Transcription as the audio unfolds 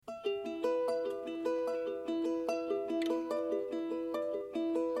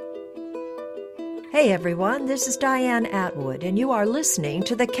Hey everyone, this is Diane Atwood, and you are listening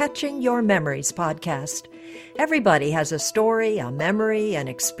to the Catching Your Memories podcast. Everybody has a story, a memory, an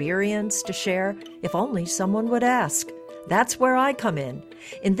experience to share, if only someone would ask. That's where I come in.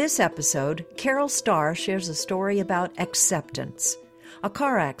 In this episode, Carol Starr shares a story about acceptance. A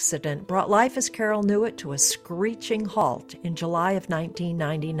car accident brought life as Carol knew it to a screeching halt in July of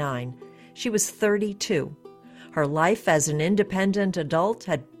 1999. She was 32. Her life as an independent adult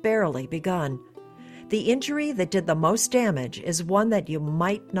had barely begun. The injury that did the most damage is one that you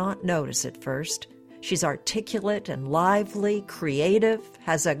might not notice at first. She's articulate and lively, creative,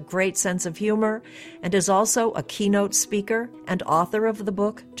 has a great sense of humor, and is also a keynote speaker and author of the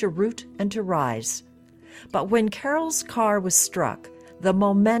book To Root and to Rise. But when Carol's car was struck, the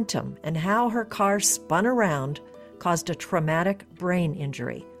momentum and how her car spun around caused a traumatic brain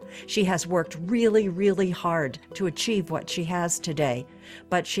injury. She has worked really, really hard to achieve what she has today,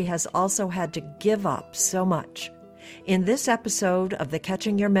 but she has also had to give up so much. In this episode of the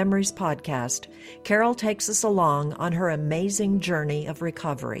Catching Your Memories podcast, Carol takes us along on her amazing journey of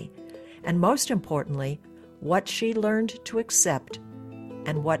recovery, and most importantly, what she learned to accept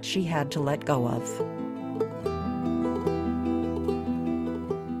and what she had to let go of.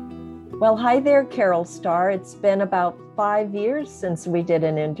 Well, hi there, Carol Starr. It's been about 5 years since we did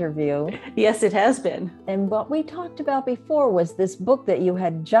an interview. Yes, it has been. And what we talked about before was this book that you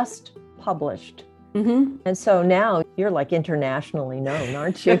had just published. Mm-hmm. And so now you're like internationally known,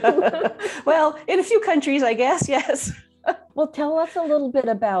 aren't you? Well, in a few countries, I guess, yes. Well, tell us a little bit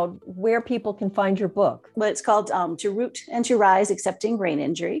about where people can find your book. Well, it's called To Root and to Rise, Accepting Brain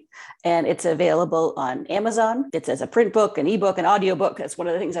Injury. And it's available on Amazon. It's as a print book, an ebook, an audiobook. That's one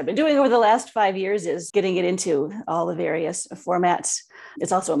of the things I've been doing over the last 5 years is getting it into all the various formats.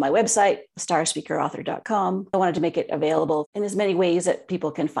 It's also on my website, starspeakerauthor.com. I wanted to make it available in as many ways that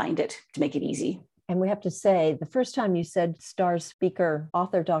people can find it to make it easy. And we have to say, the first time you said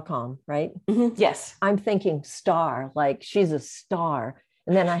starspeakerauthor.com, right? Mm-hmm. Yes. I'm thinking star, like she's a star.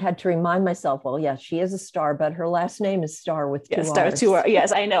 And then I had to remind myself, well, yes, she is a star, but her last name is Starr with two R's.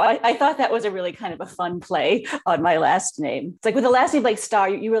 Yes, I know. I thought that was a really kind of a fun play on my last name. It's like with a last name like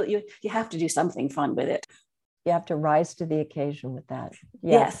Starr, you have to do something fun with it. You have to rise to the occasion with that.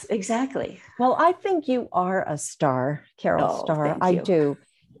 Yes, exactly. Well, I think you are a star, Carol Starr. I do.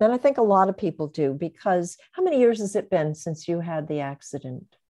 And I think a lot of people do, because how many years has it been since you had the accident?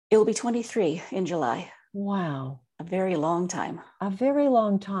 It will be 23 in July. Wow. A very long time. A very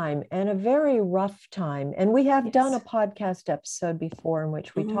long time and a very rough time. And we have done a podcast episode before in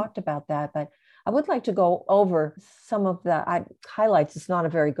which we talked about that, but I would like to go over some of the highlights. It's not a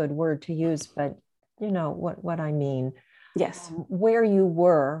very good word to use, but you know what I mean. Yes. Where you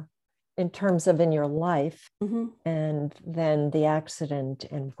were in terms of in your life, and then the accident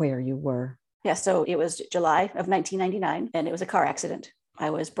and where you were. Yeah, so it was July of 1999, and it was a car accident. I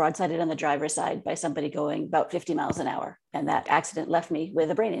was broadsided on the driver's side by somebody going about 50 miles an hour. And that accident left me with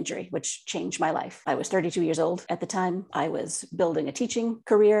a brain injury, which changed my life. I was 32 years old at the time. I was building a teaching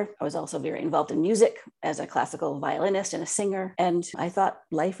career. I was also very involved in music as a classical violinist and a singer. And I thought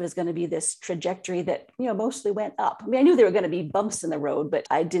life was going to be this trajectory that, mostly went up. I mean, I knew there were going to be bumps in the road, but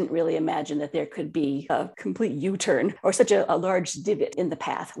I didn't really imagine that there could be a complete U-turn or such a large divot in the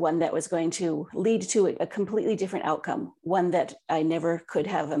path, one that was going to lead to a completely different outcome, one that I never could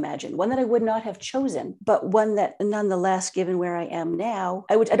have imagined, one that I would not have chosen, but one that nonetheless, given where I am now,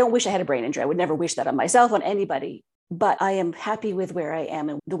 I don't wish I had a brain injury. I would never wish that on myself, on anybody, but I am happy with where I am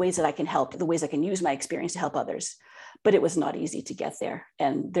and the ways that I can help, the ways I can use my experience to help others. But it was not easy to get there.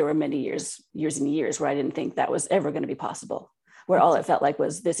 And there were many years and years where I didn't think that was ever going to be possible, where all it felt like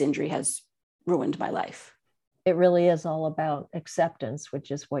was this injury has ruined my life. It really is all about acceptance,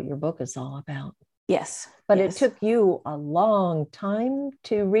 which is what your book is all about. Yes. But it took you a long time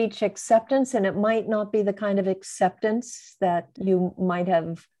to reach acceptance, and it might not be the kind of acceptance that you might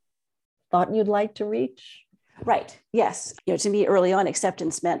have thought you'd like to reach. Right. Yes. To me, early on,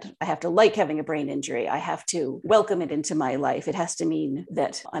 acceptance meant I have to like having a brain injury. I have to welcome it into my life. It has to mean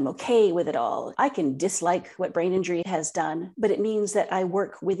that I'm okay with it all. I can dislike what brain injury has done, but it means that I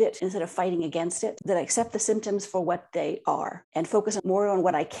work with it instead of fighting against it, that I accept the symptoms for what they are and focus more on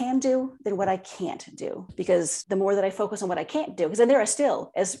what I can do than what I can't do. Because the more that I focus on what I can't do, because then there are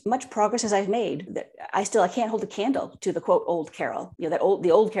still as much progress as I've made that I can't hold a candle to the quote old Carol. The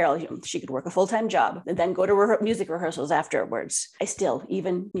old Carol, she could work a full-time job and then go to music rehearsals afterwards. I still,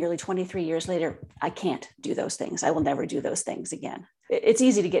 even nearly 23 years later, I can't do those things. I will never do those things again. It's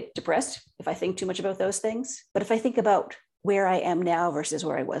easy to get depressed if I think too much about those things. But if I think about where I am now versus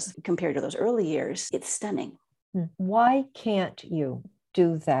where I was compared to those early years, it's stunning. Why can't you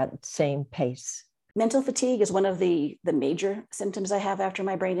do that same pace? Mental fatigue is one of the major symptoms I have after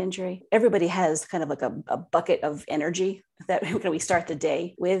my brain injury. Everybody has kind of like a bucket of energy that we start the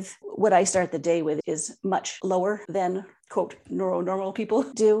day with. What I start the day with is much lower than, quote, normal people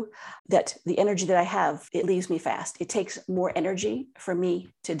do. That the energy that I have, it leaves me fast. It takes more energy for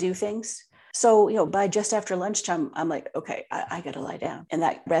me to do things. So, by just after lunchtime, I'm like, okay, I got to lie down. And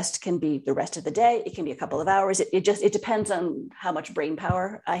that rest can be the rest of the day. It can be a couple of hours. It depends on how much brain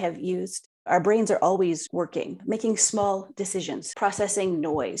power I have used. Our brains are always working, making small decisions, processing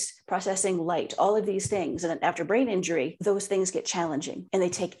noise, processing light, all of these things. And after brain injury, those things get challenging and they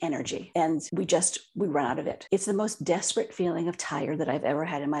take energy, and we run out of it. It's the most desperate feeling of tired that I've ever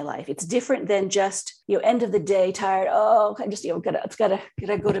had in my life. It's different than just, end of the day, tired. Oh, I just,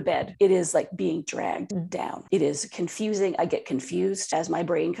 gotta go to bed. It is like being dragged down. It is confusing. I get confused as my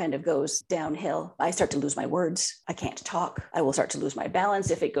brain kind of goes downhill. I start to lose my words. I can't talk. I will start to lose my balance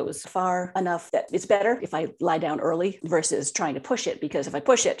if it goes far enough. That it's better if I lie down early versus trying to push it, because if I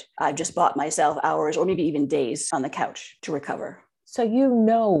push it, I've just bought myself hours or maybe even days on the couch to recover. So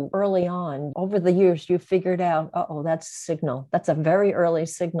early on, over the years, you figured out, that's a signal. That's a very early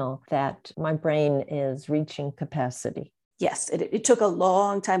signal that my brain is reaching capacity. Yes, it took a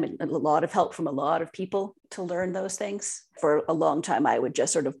long time and a lot of help from a lot of people to learn those things. For a long time, I would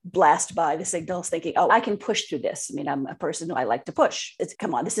just sort of blast by the signals thinking, I can push through this. I mean, I'm a person who I like to push.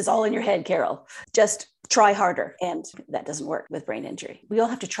 Come on, this is all in your head, Carol. Just try harder. And that doesn't work with brain injury. We all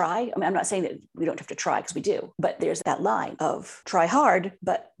have to try. I mean, I'm not saying that we don't have to try, because we do, but there's that line of try hard,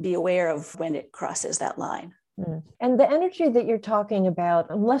 but be aware of when it crosses that line. And the energy that you're talking about,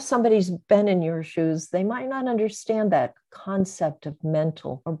 unless somebody's been in your shoes, they might not understand that concept of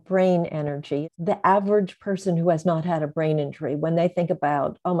mental or brain energy. The average person who has not had a brain injury, when they think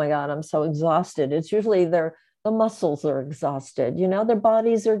about, oh my God, I'm so exhausted, it's usually the muscles are exhausted, their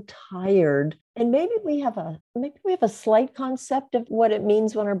bodies are tired. And maybe we have a slight concept of what it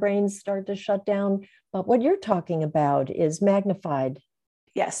means when our brains start to shut down. But what you're talking about is magnified.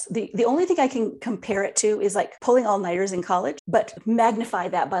 Yes. The only thing I can compare it to is like pulling all-nighters in college, but magnify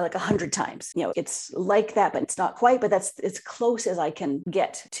that by like 100 times. It's like that, but it's not quite, but that's as close as I can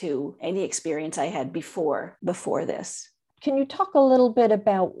get to any experience I had before this. Can you talk a little bit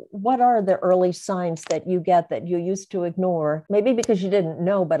about what are the early signs that you get that you used to ignore, maybe because you didn't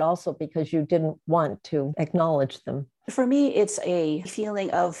know, but also because you didn't want to acknowledge them? For me, it's a feeling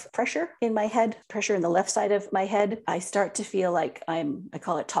of pressure in my head, pressure in the left side of my head. I start to feel like I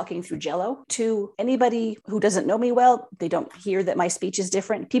call it talking through jello. To anybody who doesn't know me well, they don't hear that my speech is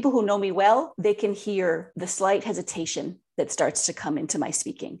different. People who know me well, they can hear the slight hesitation that starts to come into my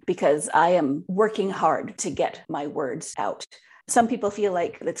speaking, because I am working hard to get my words out. Some people feel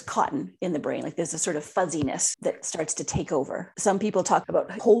like it's cotton in the brain, like there's a sort of fuzziness that starts to take over. Some people talk about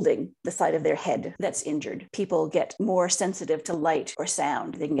holding the side of their head that's injured. People get more sensitive to light or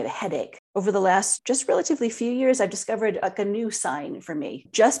sound. They can get a headache. Over the last just relatively few years, I've discovered like a new sign for me.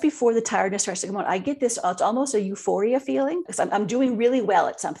 Just before the tiredness starts to come on, I get this, it's almost a euphoria feeling. I'm doing really well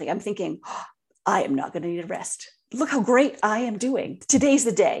at something. I'm thinking, I am not going to need a rest. Look how great I am doing. Today's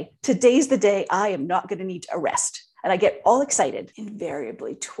the day. Today's the day I am not going to need a rest. And I get all excited.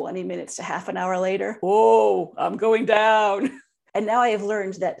 Invariably 20 minutes to half an hour later, whoa, I'm going down. And now I have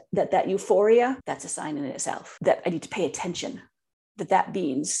learned that euphoria, that's a sign in itself that I need to pay attention, that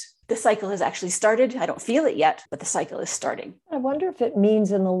means the cycle has actually started. I don't feel it yet, but the cycle is starting. I wonder if it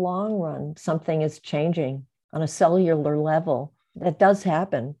means in the long run, something is changing on a cellular level. That does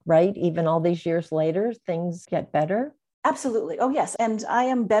happen, right? Even all these years later, things get better. Absolutely. Oh, yes. And I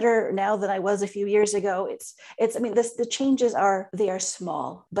am better now than I was a few years ago. The changes are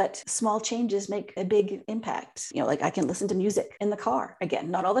small, but small changes make a big impact. Like I can listen to music in the car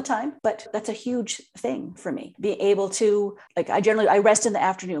again, not all the time, but that's a huge thing for me. Being able to, I rest in the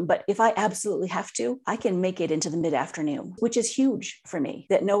afternoon, but if I absolutely have to, I can make it into the mid-afternoon, which is huge for me.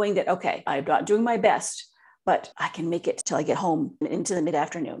 That knowing that, okay, I'm not doing my best, but I can make it till I get home into the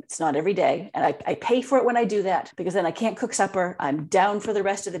mid-afternoon. It's not every day. And I pay for it when I do that, because then I can't cook supper. I'm down for the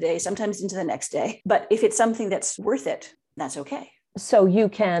rest of the day, sometimes into the next day. But if it's something that's worth it, that's okay. So you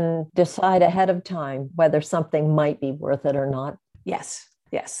can decide ahead of time whether something might be worth it or not. Yes.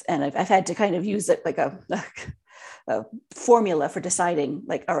 And I've had to kind of use it like a formula for deciding,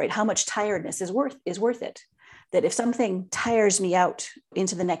 like, all right, how much tiredness is worth it? That if something tires me out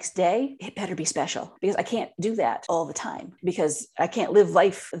into the next day, it better be special, because I can't do that all the time, because I can't live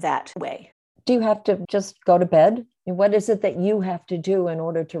life that way. Do you have to just go to bed? What is it that you have to do in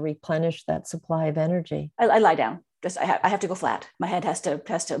order to replenish that supply of energy? I lie down. I have to go flat. My head has to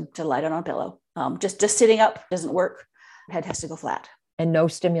lie down on a pillow. Just sitting up doesn't work. Head has to go flat. And no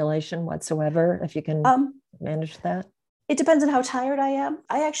stimulation whatsoever, if you can manage that? It depends on how tired I am.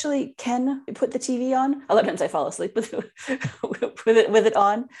 I actually can put the TV on. A lot of times I fall asleep with it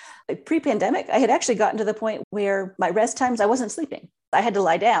on. Like pre-pandemic, I had actually gotten to the point where my rest times, I wasn't sleeping. I had to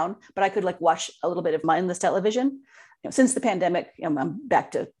lie down, but I could like watch a little bit of mindless television. Since the pandemic, I'm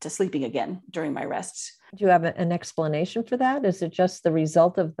back to sleeping again during my rests. Do you have an explanation for that? Is it just the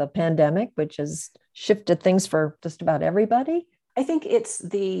result of the pandemic, which has shifted things for just about everybody? I think it's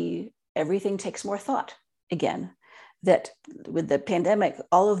everything takes more thought again. That with the pandemic,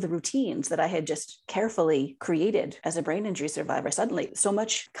 all of the routines that I had just carefully created as a brain injury survivor, suddenly so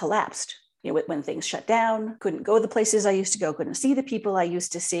much collapsed. When things shut down, couldn't go the places I used to go, couldn't see the people I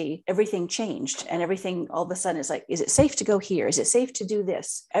used to see, everything changed. And everything all of a sudden is like, is it safe to go here? Is it safe to do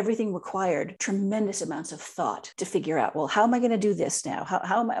this? Everything required tremendous amounts of thought to figure out, well, how am I going to do this now?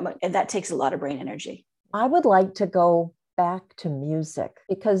 How am I? And that takes a lot of brain energy. I would like to go back to music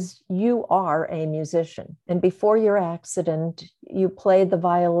because you are a musician. And before your accident, you played the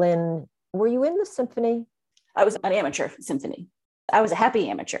violin. Were you in the symphony? I was an amateur symphony. I was a happy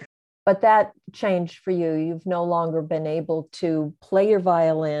amateur. But that changed for you. You've no longer been able to play your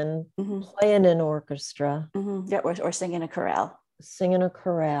violin, play in an orchestra. Yeah, or sing in a chorale. Sing in a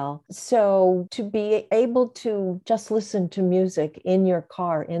chorale. So to be able to just listen to music in your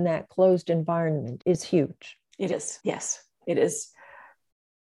car in that closed environment is huge. It is. Yes, it is.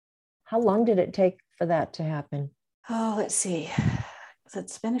 How long did it take for that to happen? Oh, let's see. So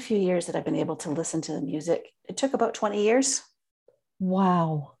it's been a few years that I've been able to listen to the music. It took about 20 years.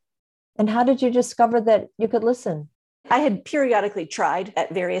 Wow. And how did you discover that you could listen? I had periodically tried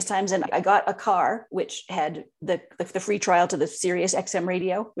at various times, and I got a car which had the free trial to the Sirius XM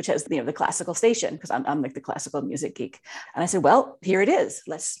radio, which has the classical station, because I'm like the classical music geek. And I said, well, here it is.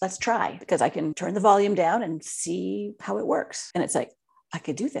 Let's try, because I can turn the volume down and see how it works. And it's like, I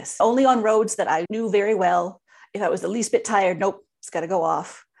could do this only on roads that I knew very well. If I was the least bit tired, nope, it's got to go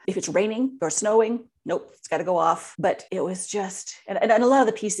off. If it's raining or snowing, nope, it's got to go off. But it was just, and a lot of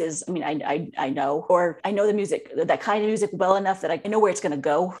the pieces, I mean, I know, or I know the music, that kind of music well enough that I know where it's going to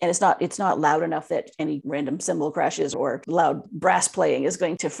go. And it's not loud enough that any random cymbal crashes or loud brass playing is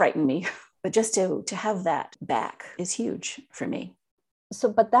going to frighten me. But just to have that back is huge for me.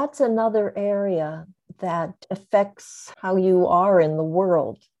 So, but that's another area that affects how you are in the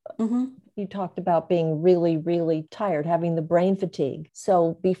world. Mm-hmm. You talked about being really, really tired, having the brain fatigue.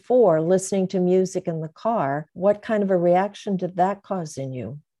 So before listening to music in the car, what kind of a reaction did that cause in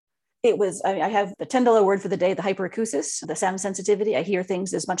you? It was, I have the $10 word for the day, the hyperacusis, the sound sensitivity. I hear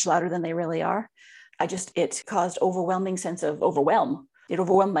things as much louder than they really are. It caused overwhelming sense of overwhelm. It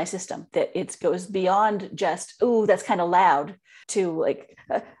overwhelmed my system, that it goes beyond just, oh, that's kind of loud, to like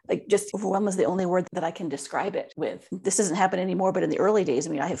just overwhelm is the only word that I can describe it with. This doesn't happen anymore, but in the early days, I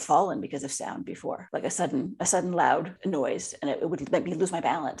mean, I have fallen because of sound before, like a sudden loud noise, and it would make me lose my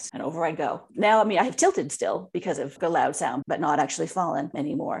balance and over I'd go. Now, I mean, I have tilted still because of the loud sound, but not actually fallen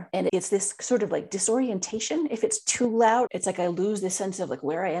anymore. And it's this sort of like disorientation. If it's too loud, it's like I lose this sense of like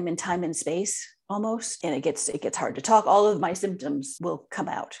where I am in time and space almost, and it gets hard to talk. All of my symptoms will come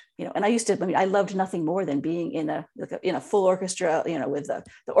out, and I loved nothing more than being in a full orchestra, with the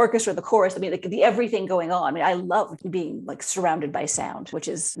orchestra, the chorus, the everything going on. I mean, I loved being like surrounded by sound, which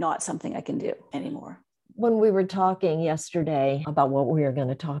is not something I can do anymore. When we were talking yesterday about what we were going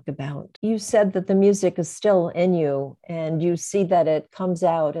to talk about, you said that the music is still in you and you see that it comes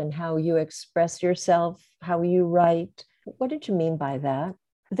out in how you express yourself, how you write. What did you mean by that?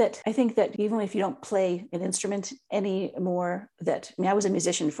 That I think that even if you don't play an instrument anymore, I was a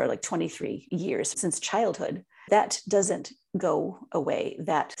musician for like 23 years since childhood. That doesn't go away.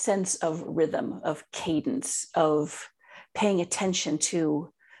 That sense of rhythm, of cadence, of paying attention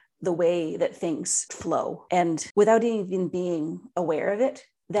to the way that things flow. And without even being aware of it,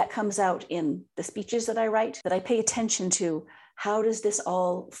 that comes out in the speeches that I write, that I pay attention to. How does this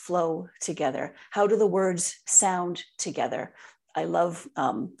all flow together? How do the words sound together? I love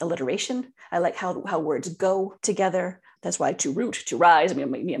alliteration. I like how words go together. That's why to root, to rise, me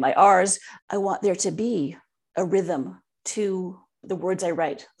and my R's. I want there to be a rhythm to the words I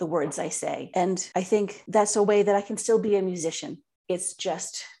write, the words I say. And I think that's a way that I can still be a musician. It's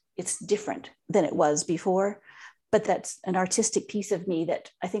different than it was before, but that's an artistic piece of me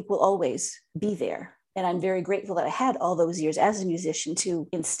that I think will always be there. And I'm very grateful that I had all those years as a musician to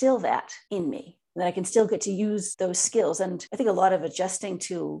instill that in me, that I can still get to use those skills. And I think a lot of adjusting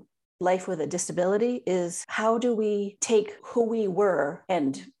to life with a disability is, how do we take who we were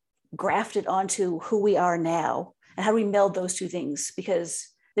and graft it onto who we are now? And how do we meld those two things? Because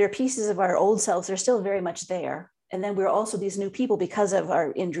there are pieces of our old selves that are still very much there. And then we're also these new people because of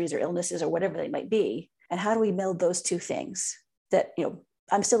our injuries or illnesses or whatever they might be. And how do we meld those two things? That,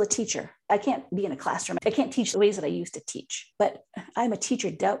 I'm still a teacher. I can't be in a classroom. I can't teach the ways that I used to teach, but I'm a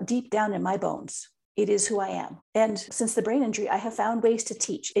teacher deep down in my bones. It is who I am. And since the brain injury, I have found ways to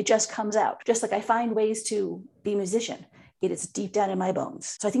teach. It just comes out. Just like I find ways to be a musician. It is deep down in my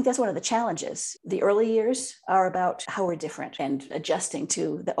bones. So I think that's one of the challenges. The early years are about how we're different and adjusting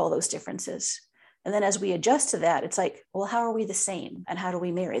to all those differences. And then as we adjust to that, it's like, well, how are we the same? And how do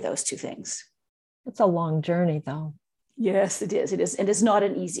we marry those two things? It's a long journey, though. Yes, it is. It is. And it's not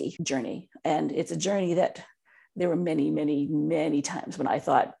an easy journey. And it's a journey that there were many, many, many times when I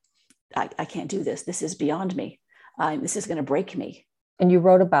thought, I can't do this. This is beyond me. This is going to break me. And you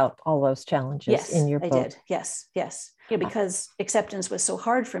wrote about all those challenges in your book. I did. Yes. Because acceptance was so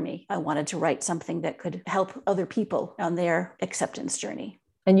hard for me, I wanted to write something that could help other people on their acceptance journey.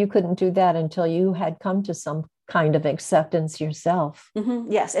 And you couldn't do that until you had come to some kind of acceptance yourself.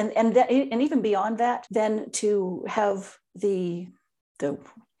 Mm-hmm. Yes. And even beyond that, then to have the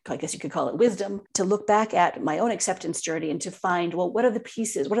I guess you could call it wisdom, to look back at my own acceptance journey and to find, well, what are the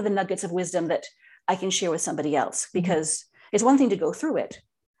pieces, what are the nuggets of wisdom that I can share with somebody else? Because it's one thing to go through it,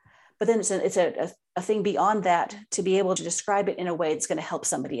 but then it's a thing beyond that to be able to describe it in a way that's going to help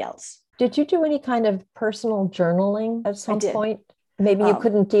somebody else. Did you do any kind of personal journaling at some point? Maybe you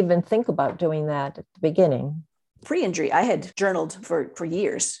couldn't even think about doing that at the beginning. Pre-injury, I had journaled for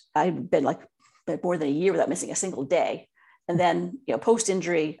years. I'd been more than a year without missing a single day. And then,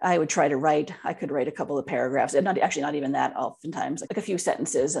 post-injury, I would try to write. I could write a couple of paragraphs, and not even that oftentimes, like a few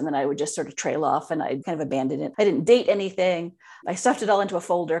sentences. And then I would just sort of trail off and I'd kind of abandon it. I didn't date anything. I stuffed it all into a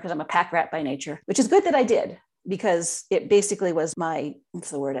folder because I'm a pack rat by nature, which is good that I did, because it basically was my,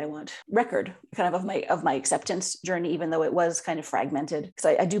 what's the word I want? Record kind of my acceptance journey, even though it was kind of fragmented.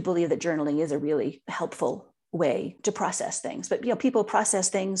 Because I do believe that journaling is a really helpful way to process things. But people process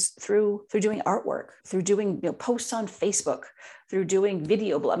things through doing artwork, through doing posts on Facebook, through doing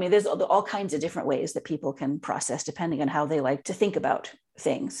video. I mean, there's all kinds of different ways that people can process depending on how they like to think about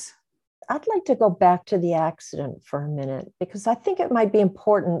things. I'd like to go back to the accident for a minute, because I think it might be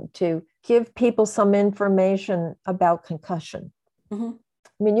important to give people some information about concussion. Mm-hmm.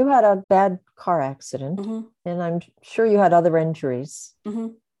 I mean, you had a bad car accident, and I'm sure you had other injuries. Mm-hmm.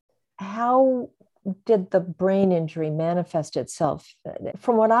 How did the brain injury manifest itself?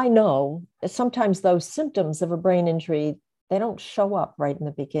 From what I know, sometimes those symptoms of a brain injury, they don't show up right in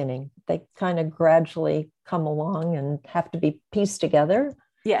the beginning. They kind of gradually come along and have to be pieced together.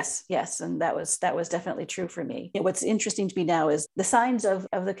 Yes. And that was definitely true for me. What's interesting to me now is the signs of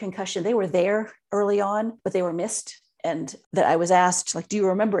the concussion, they were there early on, but they were missed. And that I was asked, do you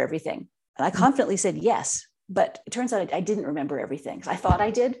remember everything? And I confidently said yes. But it turns out I didn't remember everything. I thought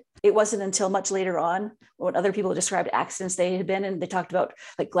I did. It wasn't until much later on when other people described accidents they had been in. They talked about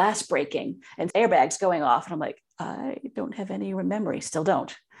glass breaking and airbags going off. And I'm like, I don't have any memory, still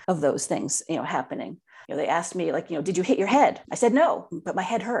don't, of those things, happening. They asked me did you hit your head? I said, no, but my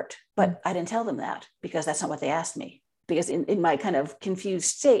head hurt. But I didn't tell them that because that's not what they asked me. Because in my kind of confused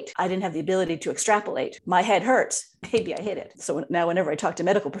state, I didn't have the ability to extrapolate. My head hurts. Maybe I hit it. So now whenever I talk to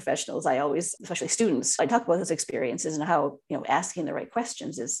medical professionals, I always, especially students, I talk about those experiences and how, asking the right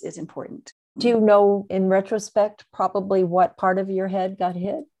questions is important. Do you know in retrospect, probably what part of your head got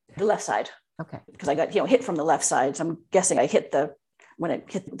hit? The left side. Okay. Because I got, hit from the left side. So I'm guessing I hit when it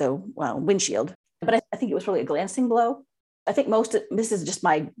hit the windshield. But I think it was probably a glancing blow. I think this is just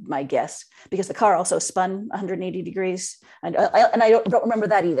my guess, because the car also spun 180 degrees. And I don't remember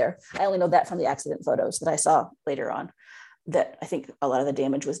that either. I only know that from the accident photos that I saw later on, that I think a lot of the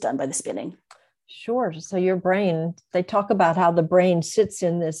damage was done by the spinning. Sure. So your brain, they talk about how the brain sits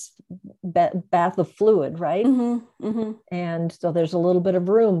in this bath of fluid, right? Mm-hmm, mm-hmm. And so there's a little bit of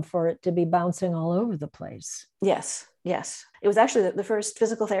room for it to be bouncing all over the place. Yes. It was actually the first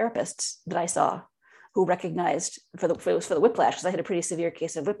physical therapist that I saw who recognized for the whiplash, because I had a pretty severe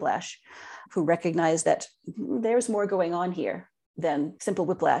case of whiplash, who recognized that there's more going on here than simple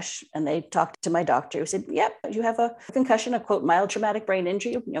whiplash. And they talked to my doctor, who said, yep, you have a concussion, a quote, mild traumatic brain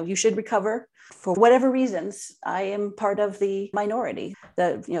injury. You should recover. For whatever reasons, I am part of the minority,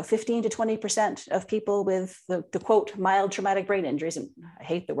 the 15 to 20% of people with the quote, mild traumatic brain injuries, and I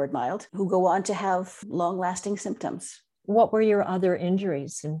hate the word mild, who go on to have long lasting symptoms. What were your other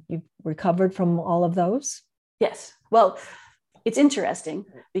injuries? And you recovered from all of those? Yes. Well, it's interesting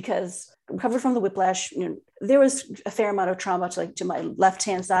because recovered from the whiplash, there was a fair amount of trauma to my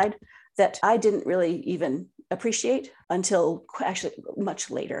left-hand side that I didn't really even appreciate until actually much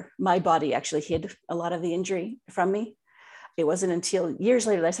later. My body actually hid a lot of the injury from me. It wasn't until years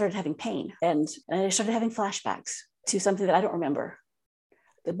later that I started having pain, and I started having flashbacks to something that I don't remember,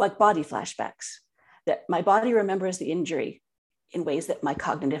 like body flashbacks, that my body remembers the injury in ways that my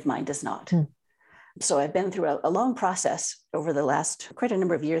cognitive mind does not. So I've been through a long process over the last quite a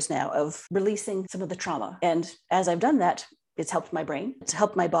number of years now of releasing some of the trauma. And as I've done that, it's helped my brain. It's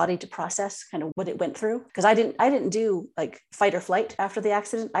helped my body to process kind of what it went through. Because I didn't do like fight or flight after the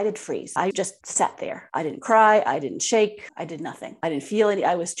accident. I did freeze. I just sat there. I didn't cry. I didn't shake. I did nothing. I didn't feel any.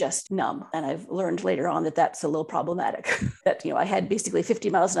 I was just numb. And I've learned later on that that's a little problematic. That, I had basically 50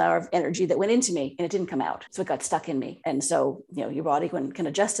 miles an hour of energy that went into me and it didn't come out. So it got stuck in me. And so, your body can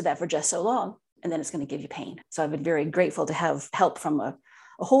adjust to that for just so long, and then it's going to give you pain. So I've been very grateful to have help from a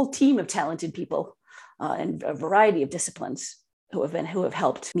whole team of talented people and a variety of disciplines who have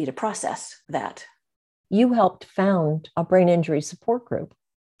helped me to process that. You helped found a brain injury support group.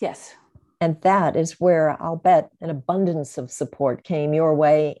 Yes. And that is where I'll bet an abundance of support came your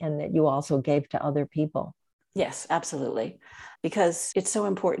way and that you also gave to other people. Yes, absolutely. Because it's so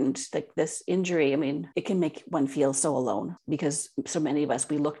important, like this injury, it can make one feel so alone because so many of us,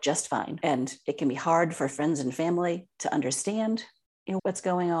 we look just fine. And it can be hard for friends and family to understand, what's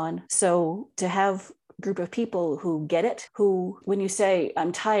going on. So to have group of people who get it, who, when you say,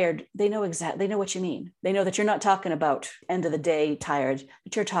 I'm tired, they know what you mean. They know that you're not talking about end of the day tired,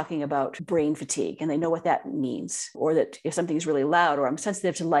 but you're talking about brain fatigue, and they know what that means. Or that if something's really loud, or I'm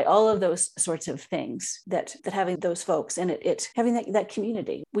sensitive to light, all of those sorts of things, that having those folks and it having that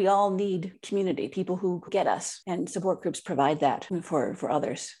community. We all need community, people who get us, and support groups provide that for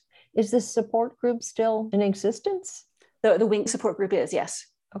others. Is this support group still in existence? The Wink support group is, yes.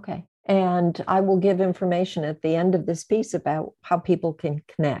 Okay. And I will give information at the end of this piece about how people can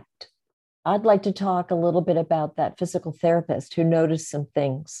connect. I'd like to talk a little bit about that physical therapist who noticed some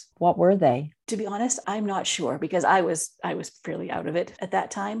things. What were they? To be honest, I'm not sure because I was fairly out of it at that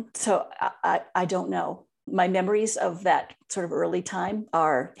time. So I don't know. My memories of that sort of early time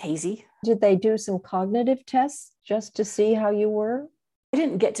are hazy. Did they do some cognitive tests just to see how you were? I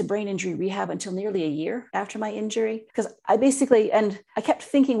didn't get to brain injury rehab until nearly a year after my injury because I kept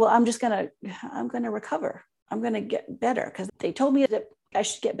thinking, well, I'm going to recover. I'm going to get better because they told me that I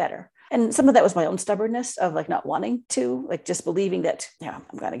should get better. And some of that was my own stubbornness of like not wanting to, like just believing that, I'm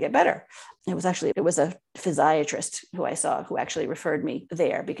going to get better. It was a physiatrist who I saw who actually referred me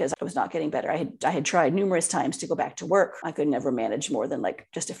there because I was not getting better. I had tried numerous times to go back to work. I could never manage more than like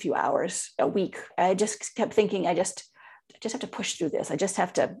just a few hours a week. I just kept thinking, I just have to push through this. I just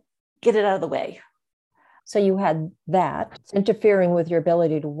have to get it out of the way. So you had that interfering with your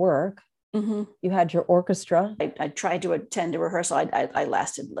ability to work. Mm-hmm. You had your orchestra. I tried to attend a rehearsal. I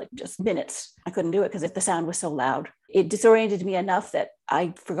lasted like just minutes. I couldn't do it because the sound was so loud. It disoriented me enough that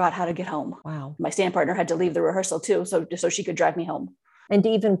I forgot how to get home. Wow. My stand partner had to leave the rehearsal too, so she could drive me home. And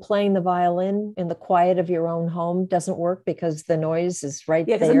even playing the violin in the quiet of your own home doesn't work because the noise is right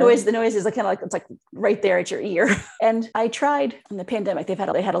there. Yeah, because the noise is like it's like right there at your ear. And I tried in the pandemic. They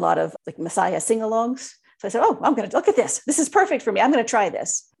had a lot of like Messiah sing-alongs. So I said, I'm going to look at this. This is perfect for me. I'm going to try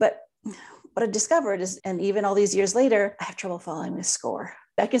this. But what I discovered is, and even all these years later, I have trouble following the score.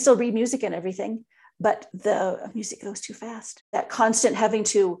 I can still read music and everything, but the music goes too fast. That constant having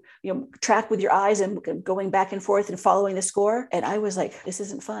to, track with your eyes and going back and forth and following the score. And I was like, this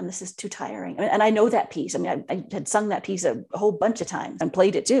isn't fun. This is too tiring. And I know that piece. I had sung that piece a whole bunch of times and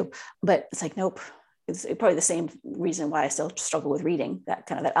played it too. But it's like, nope. It's probably the same reason why I still struggle with reading, that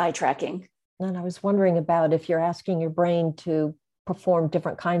kind of that eye tracking. And I was wondering about if you're asking your brain to perform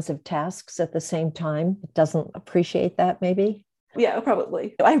different kinds of tasks at the same time, it doesn't appreciate that maybe? Yeah,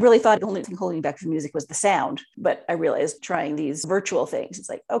 probably. I really thought the only thing holding me back from music was the sound, but I realized trying these virtual things, it's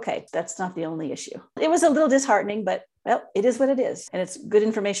like, okay, that's not the only issue. It was a little disheartening, but well, it is what it is. And it's good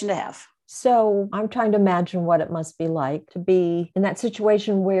information to have. So I'm trying to imagine what it must be like to be in that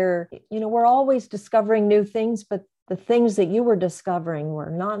situation where, we're always discovering new things, but the things that you were discovering were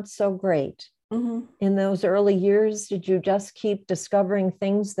not so great. Mm-hmm. In those early years, did you just keep discovering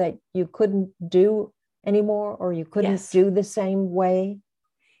things that you couldn't do anymore, or you couldn't do the same way?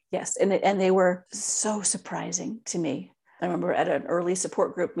 Yes. And they were so surprising to me. I remember at an early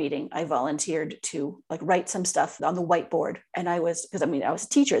support group meeting, I volunteered to write some stuff on the whiteboard. And I was a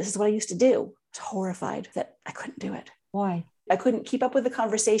teacher. This is what I used to do. I was horrified that I couldn't do it. Why? I couldn't keep up with the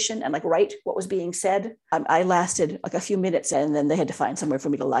conversation and write what was being said. I lasted a few minutes and then they had to find somewhere for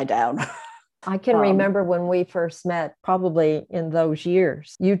me to lie down. I can remember when we first met, probably in those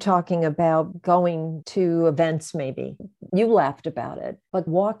years, you talking about going to events maybe. You laughed about it, but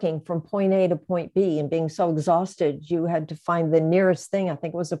walking from point A to point B and being so exhausted, you had to find the nearest thing. I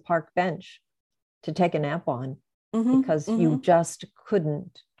think it was a park bench to take a nap on. because you just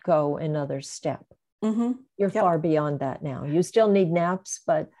couldn't go another step. You're far beyond that now. You still need naps,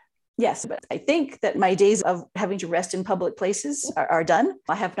 but yes, but I think that my days of having to rest in public places are done.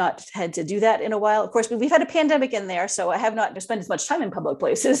 I have not had to do that in a while. Of course, we've had a pandemic in there, so I have not spent as much time in public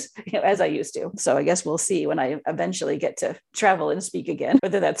places as I used to. So I guess we'll see when I eventually get to travel and speak again,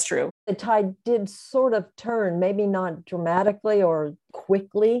 whether that's true. The tide did sort of turn, maybe not dramatically or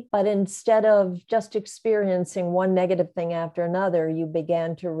quickly, but instead of just experiencing one negative thing after another, you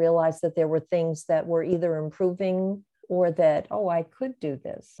began to realize that there were things that were either improving or that, oh, I could do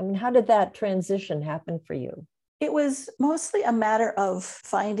this. I mean, how did that transition happen for you? It was mostly a matter of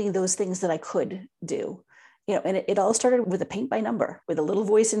finding those things that I could do. And it all started with a paint by number, with a little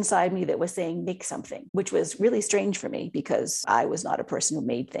voice inside me that was saying, make something, which was really strange for me because I was not a person who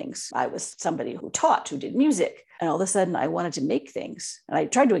made things. I was somebody who taught, who did music. And all of a sudden I wanted to make things. And I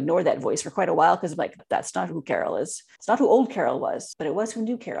tried to ignore that voice for quite a while because I'm like, that's not who Carol is. It's not who old Carol was, but it was who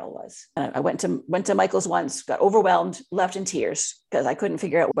new Carol was. And I went to Michael's once, got overwhelmed, left in tears because I couldn't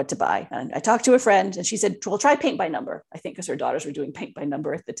figure out what to buy. And I talked to a friend and she said, well, try paint by number. I think because her daughters were doing paint by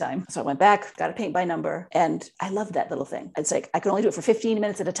number at the time. So I went back, got a paint by number. And I loved that little thing. It's like, I could only do it for 15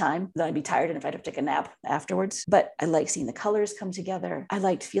 minutes at a time. Then I'd be tired and if I'd have to take a nap afterwards. But I liked seeing the colors come together. I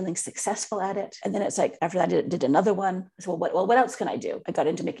liked feeling successful at it. And then it's like, after that, I did another one. I said, well, what else can I do? I got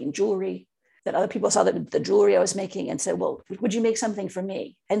into making jewelry. That other people saw the jewelry I was making and said, well, would you make something for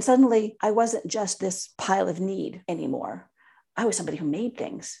me? And suddenly I wasn't just this pile of need anymore. I was somebody who made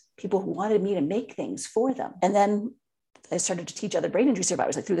things, people who wanted me to make things for them. And then I started to teach other brain injury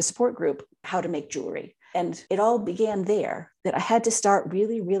survivors, like through the support group, how to make jewelry. And it all began there, that I had to start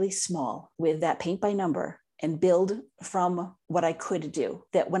really, really small with that paint by number and build from what I could do.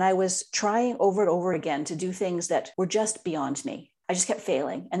 That when I was trying over and over again to do things that were just beyond me, I just kept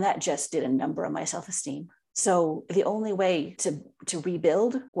failing. And that just did a number on my self-esteem. So the only way to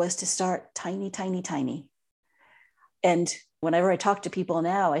rebuild was to start tiny, tiny, tiny. And whenever I talk to people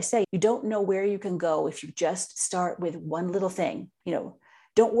now, I say, you don't know where you can go if you just start with one little thing.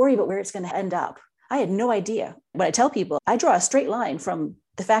 Don't worry about where it's going to end up. I had no idea. When I tell people, I draw a straight line from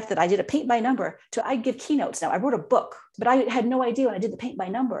the fact that I did a paint by number to I give keynotes now. I wrote a book, but I had no idea when I did the paint by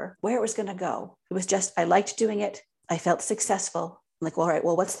number where it was going to go. It was just, I liked doing it. I felt successful. I'm like, well, all right,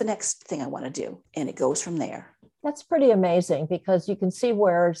 well, what's the next thing I want to do? And it goes from there. That's pretty amazing because you can see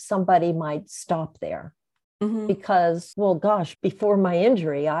where somebody might stop there. Because, well, gosh, before my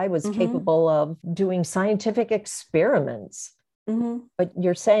injury, I was capable of doing scientific experiments. But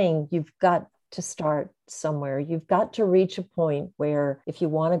you're saying you've got to start somewhere. You've got to reach a point where if you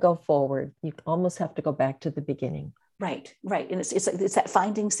want to go forward, you almost have to go back to the beginning. Right. And it's that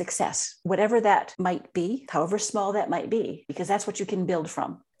finding success, whatever that might be, however small that might be, because that's what you can build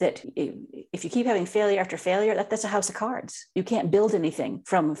from. That if you keep having failure after failure, that's a house of cards. You can't build anything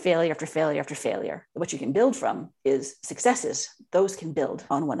from failure after failure after failure. What you can build from is successes. Those can build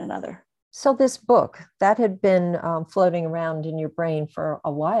on one another. So this book, that had been floating around in your brain for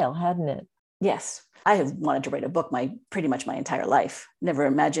a while, hadn't it? Yes. I have wanted to write a book pretty much my entire life. Never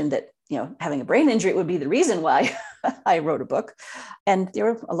imagined that, having a brain injury would be the reason why I wrote a book. And there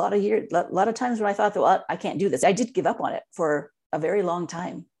were a lot of times when I thought, well, I can't do this. I did give up on it for a very long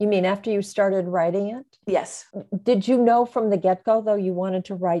time. You mean after you started writing it? Yes. Did you know from the get-go, though, you wanted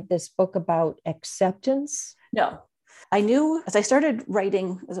to write this book about acceptance? No. I knew as I started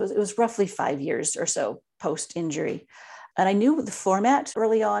writing, it was roughly 5 years or so post-injury. And I knew the format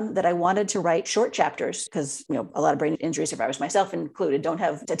early on that I wanted to write short chapters because, a lot of brain injury survivors, myself included, don't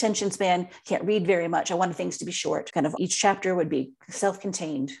have attention span, can't read very much. I wanted things to be short. Kind of each chapter would be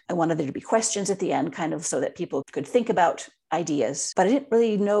self-contained. I wanted there to be questions at the end, kind of so that people could think about ideas. But I didn't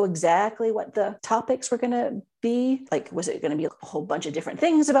really know exactly what the topics were going to be. Like, was it going to be a whole bunch of different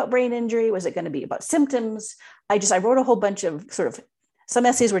things about brain injury? Was it going to be about symptoms? I wrote a whole bunch of sort of, some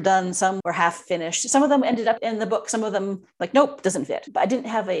essays were done, some were half finished. Some of them ended up in the book. Some of them nope, doesn't fit. But I didn't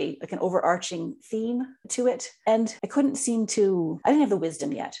have an overarching theme to it. And I didn't have the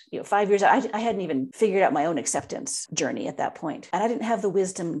wisdom yet. 5 years, I hadn't even figured out my own acceptance journey at that point. And I didn't have the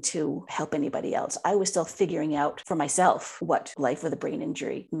wisdom to help anybody else. I was still figuring out for myself what life with a brain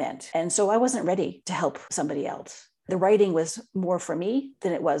injury meant. And so I wasn't ready to help somebody else. The writing was more for me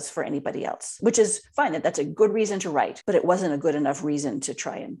than it was for anybody else, which is fine. That's a good reason to write, but it wasn't a good enough reason to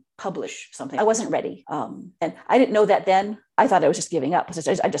try and publish something. I wasn't ready. And I didn't know that then. I thought I was just giving up.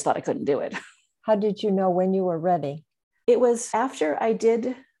 I just thought I couldn't do it. How did you know when you were ready? It was after I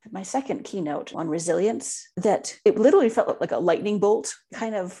did my second keynote on resilience that it literally felt like a lightning bolt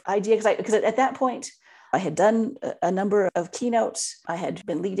kind of idea. Because at that point, I had done a number of keynotes. I had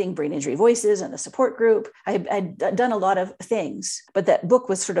been leading Brain Injury Voices and the support group. I'd done a lot of things, but that book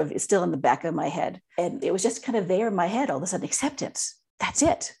was sort of still in the back of my head. And it was just kind of there in my head all of a sudden, acceptance. That's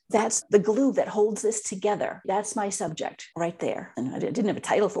it. That's the glue that holds this together. That's my subject right there. And I didn't have a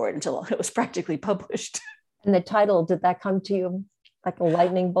title for it until it was practically published. And the title, did that come to you like a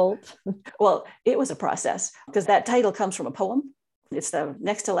lightning bolt? Well, it was a process because that title comes from a poem. It's the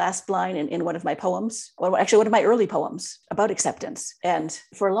next to last line in one of my poems, or actually one of my early poems about acceptance. And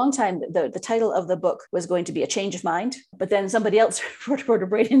for a long time, the title of the book was going to be A Change of Mind, but then somebody else wrote a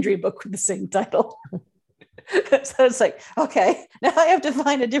brain injury book with the same title. So it's like, okay, now I have to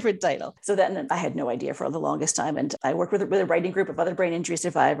find a different title. So then I had no idea for the longest time. And I worked with a writing group of other brain injury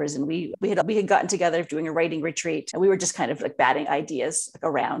survivors. And we had gotten together doing a writing retreat. And we were just kind of like batting ideas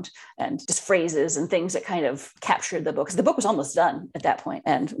around and just phrases and things that kind of captured the book. Because the book was almost done at that point.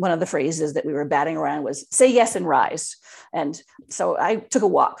 And one of the phrases that we were batting around was say yes and rise. And so I took a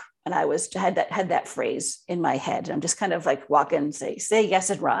walk. And I had that phrase in my head. And I'm just kind of like walking, say yes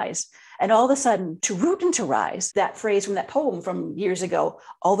and rise. And all of a sudden, to root and to rise, that phrase from that poem from years ago,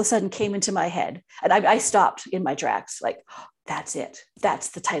 all of a sudden came into my head. And I stopped in my tracks, like, oh, that's it. That's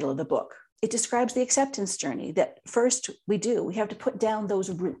the title of the book. It describes the acceptance journey that first we have to put down those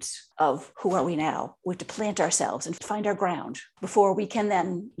roots of who are we now? We have to plant ourselves and find our ground before we can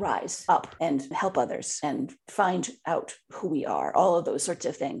then rise up and help others and find out who we are, all of those sorts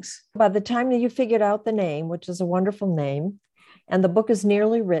of things. By the time that you figured out the name, which is a wonderful name, and the book is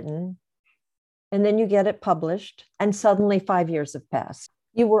nearly written, and then you get it published, and suddenly 5 years have passed.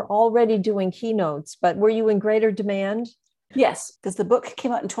 You were already doing keynotes, but were you in greater demand? Yes, because the book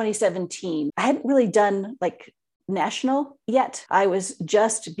came out in 2017. I hadn't really done like national yet. I was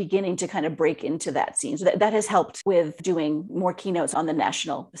just beginning to kind of break into that scene. So that has helped with doing more keynotes on the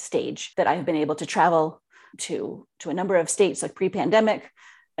national stage, that I've been able to travel to a number of states like pre-pandemic.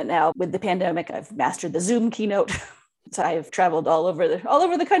 And now with the pandemic, I've mastered the Zoom keynote. So I've traveled all over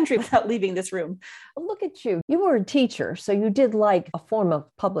the country without leaving this room. Look at you. You were a teacher, so you did like a form of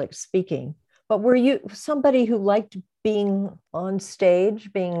public speaking. But were you somebody who liked being on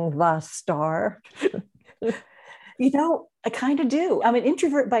stage, being the star? I kind of do. I'm an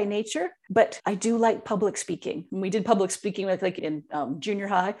introvert by nature, but I do like public speaking. When we did public speaking like in junior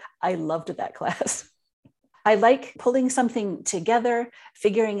high, I loved that class. I like pulling something together,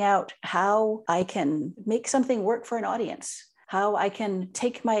 figuring out how I can make something work for an audience, how I can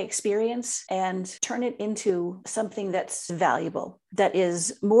take my experience and turn it into something that's valuable, that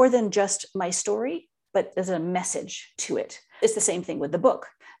is more than just my story, but there's a message to it. It's the same thing with the book,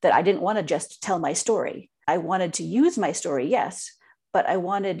 that I didn't want to just tell my story. I wanted to use my story, yes, but I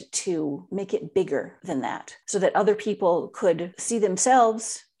wanted to make it bigger than that so that other people could see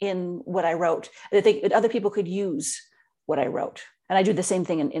themselves in what I wrote, that other people could use what I wrote. And I do the same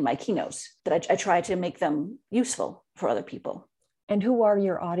thing in my keynotes, that I try to make them useful for other people. And who are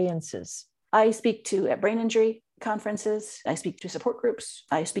your audiences? I speak to at brain injury conferences. I speak to support groups.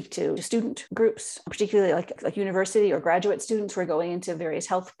 I speak to student groups, particularly like university or graduate students who are going into various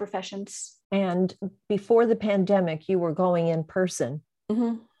health professions. And before the pandemic, you were going in person.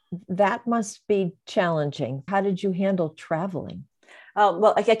 Mm-hmm. That must be challenging. How did you handle traveling?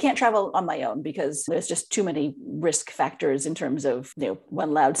 Well, I can't travel on my own because there's just too many risk factors in terms of,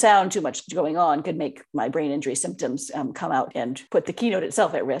 one loud sound, too much going on could make my brain injury symptoms come out and put the keynote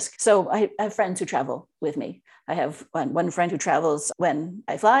itself at risk. So I have friends who travel with me. I have one friend who travels when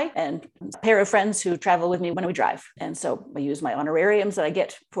I fly and a pair of friends who travel with me when we drive. And so I use my honorariums that I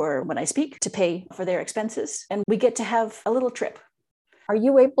get for when I speak to pay for their expenses. And we get to have a little trip. Are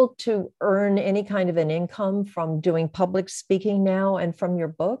you able to earn any kind of an income from doing public speaking now and from your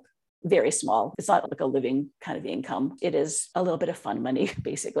book? Very small. It's not like a living kind of income. It is a little bit of fun money,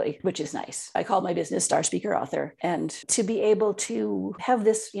 basically, which is nice. I call my business Star Speaker Author. And to be able to have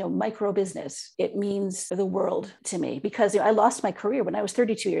this, micro business, it means the world to me because I lost my career when I was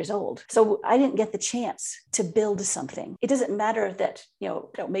 32 years old. So I didn't get the chance to build something. It doesn't matter that, I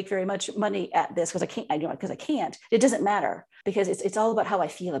don't make very much money at this because I can't. It doesn't matter because it's all about how I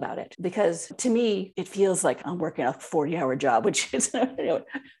feel about it. Because to me, it feels like I'm working a 40-hour job, which is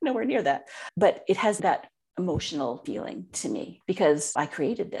nowhere near that. But it has that emotional feeling to me because I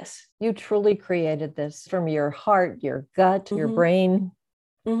created this. You truly created this from your heart, your gut, your brain.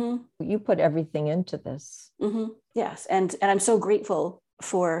 Mm-hmm. You put everything into this. Mm-hmm. Yes. And I'm so grateful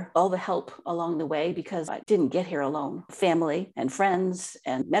for all the help along the way because I didn't get here alone. Family and friends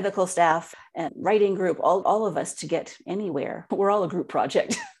and medical staff and writing group, all of us to get anywhere. We're all a group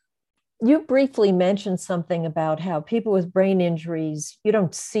project. You briefly mentioned something about how people with brain injuries, you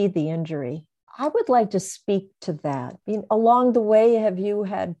don't see the injury. I would like to speak to that. I mean, along the way, have you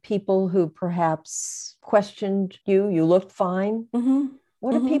had people who perhaps questioned you? You looked fine. Mm-hmm.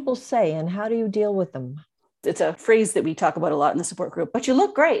 What do people say, and how do you deal with them? It's a phrase that we talk about a lot in the support group, but you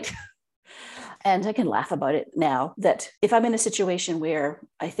look great. And I can laugh about it now that if I'm in a situation where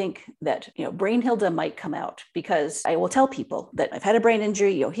I think that, Brain Hilda might come out, because I will tell people that I've had a brain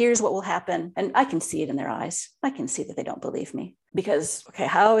injury, here's what will happen. And I can see it in their eyes. I can see that they don't believe me because, okay,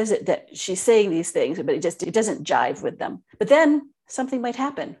 how is it that she's saying these things, but it doesn't jive with them. But then something might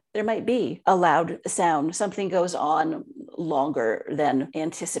happen. There might be a loud sound. Something goes on longer than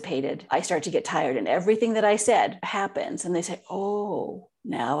anticipated. I start to get tired and everything that I said happens. And they say, oh,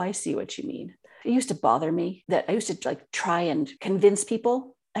 now I see what you mean. It used to bother me that I used to try and convince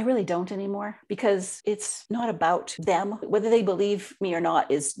people. I really don't anymore because it's not about them. Whether they believe me or not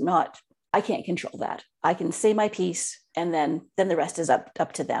is not, I can't control that. I can say my piece and then the rest is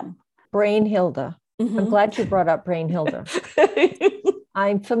up to them. Brain Hilda. Mm-hmm. I'm glad you brought up Brain Hilda.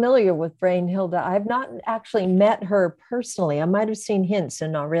 I'm familiar with Brain Hilda. I've not actually met her personally. I might have seen hints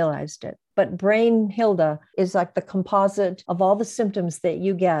and not realized it. But Brain Hilda is like the composite of all the symptoms that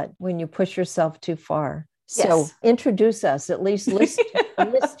you get when you push yourself too far. So yes. Introduce us, at least list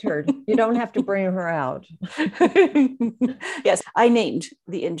her. You don't have to bring her out. Yes, I named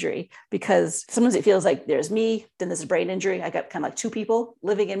the injury because sometimes it feels like there's me, then there's a brain injury. I got kind of like two people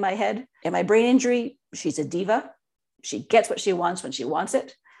living in my head. And my brain injury, she's a diva. She gets what she wants when she wants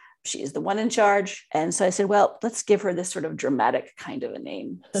it. She is the one in charge. And so I said, well, let's give her this sort of dramatic kind of a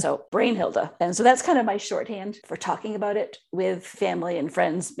name. So Brain Hilda. And so that's kind of my shorthand for talking about it with family and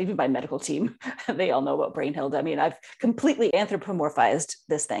friends, maybe my medical team. They all know about Brain Hilda. I mean, I've completely anthropomorphized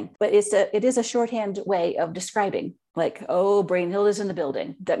this thing, but it is a shorthand way of describing like, oh, Brain Hilda's in the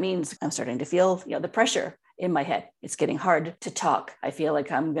building. That means I'm starting to feel, the pressure in my head. It's getting hard to talk. I feel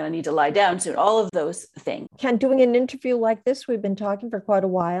like I'm going to need to lie down soon. All of those things. Ken, doing an interview like this, we've been talking for quite a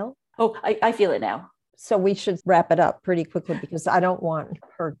while. Oh, I feel it now. So we should wrap it up pretty quickly because I don't want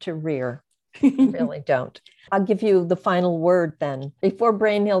her to rear. I really don't. I'll give you the final word then. Before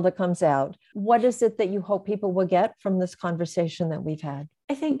Brain Hilda comes out, what is it that you hope people will get from this conversation that we've had?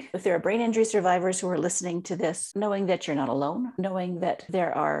 I think if there are brain injury survivors who are listening to this, knowing that you're not alone, knowing that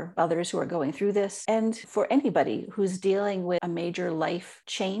there are others who are going through this, and for anybody who's dealing with a major life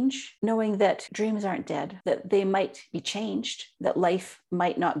change, knowing that dreams aren't dead, that they might be changed, that life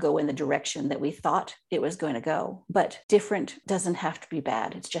might not go in the direction that we thought it was going to go, but different doesn't have to be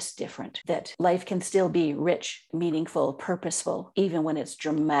bad. It's just different, that life can still be rich, meaningful, purposeful, even when it's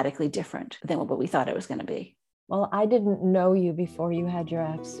dramatically different than what we thought it was going to be. Well, I didn't know you before you had your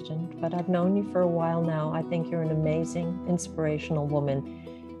accident, but I've known you for a while now. I think you're an amazing, inspirational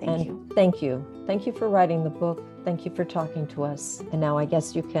woman. Thank you. Thank you. Thank you for writing the book. Thank you for talking to us. And now I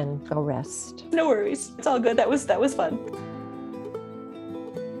guess you can go rest. No worries. It's all good. That was fun.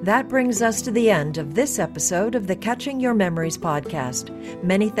 That brings us to the end of this episode of the Catching Your Memories podcast.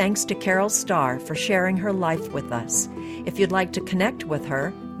 Many thanks to Carol Starr for sharing her life with us. If you'd like to connect with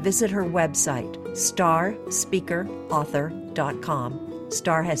her, visit her website, starspeakerauthor.com.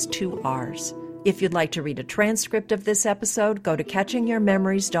 Star has 2 R's. If you'd like to read a transcript of this episode, go to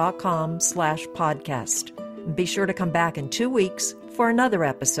catchingyourmemories.com/podcast. Be sure to come back in 2 weeks for another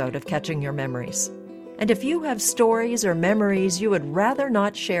episode of Catching Your Memories. And if you have stories or memories you would rather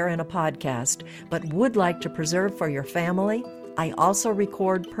not share in a podcast, but would like to preserve for your family, I also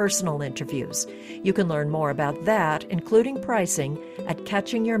record personal interviews. You can learn more about that, including pricing, at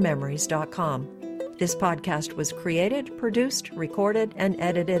catchingyourmemories.com. This podcast was created, produced, recorded, and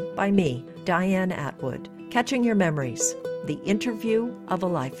edited by me, Diane Atwood. Catching Your Memories, the interview of a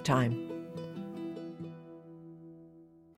lifetime.